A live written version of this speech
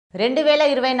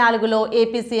2024లో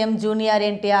AP CM junior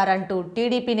NTR అంటూ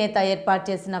TDP నేత ఏర్పాటు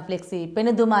చేసిన ఫ్లెక్సీ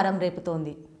పెనుదుమారం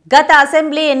రేపుతోంది. గత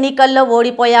అసెంబ్లీ ఎన్నికల్లో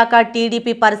ఓడిపోయాక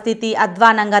టీడీపీ పరిస్థితి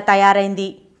అధ్వానంగా తయారైంది.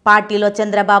 పార్టీలో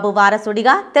చంద్రబాబు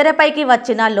వారసుడిగా తెరపైకి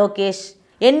వచ్చిన లోకేష్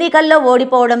ఎన్నికల్లో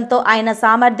ఓడిపోవడంతో ఆయన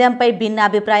సామర్థ్యంపై భిన్న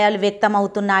అభిప్రాయాలు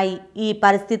వ్యక్తమవుతున్నాయి. ఈ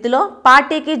పరిస్థితిలో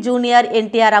పార్టీకి జూనియర్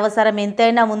NTR అవసరం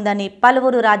ఎంతైనా ఉందని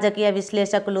పలువురు రాజకీయ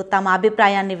విశ్లేషకులు తమ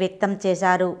అభిప్రాయాన్ని వ్యక్తం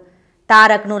చేశారు.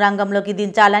 తారక్ను రంగంలోకి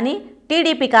దించాలని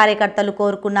టీడీపీ కార్యకర్తలు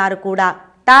కోరుకున్నారు కూడా.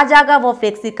 తాజాగా ఓ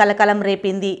ఫ్లెక్సీ కలకలం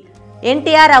రేపింది.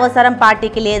 NTR అవసరం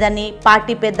పార్టీకి లేదని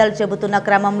పార్టీ పెద్దలు చెబుతున్న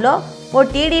క్రమంలో ఓ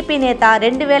టీడీపీ నేత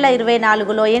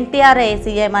 2024లో NTR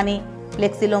సీఎం అని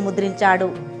ఫ్లెక్సీలో ముద్రించాడు.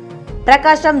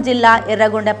 ప్రకాశం జిల్లా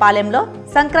ఎర్రగొండపాలెంలో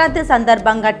సంక్రాంతి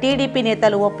సందర్భంగా టీడీపీ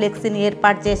నేతలు ఓ ఫ్లెక్సీని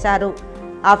ఏర్పాటు చేశారు.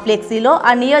 ఆ ఫ్లెక్సీలో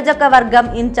ఆ నియోజకవర్గం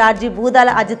ఇన్ఛార్జి బూదల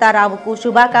అజితారావుకు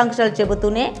శుభాకాంక్షలు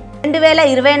చెబుతూనే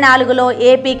 2024లో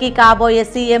ఏపీకి కాబోయే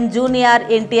సీఎం జూనియర్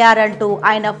NTR అంటూ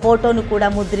ఆయన ఫోటోను కూడా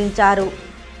ముద్రించారు.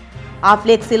 ఆ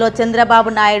ఫ్లెక్సీలో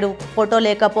చంద్రబాబు నాయుడు ఫోటో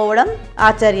లేకపోవడం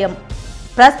ఆశ్చర్యం.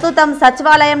 ప్రస్తుతం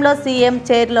సచివాలయంలో సీఎం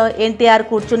చైర్లో NTR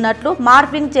కూర్చున్నట్లు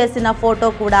మార్ఫింగ్ చేసిన ఫోటో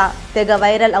కూడా తెగ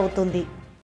వైరల్ అవుతుంది.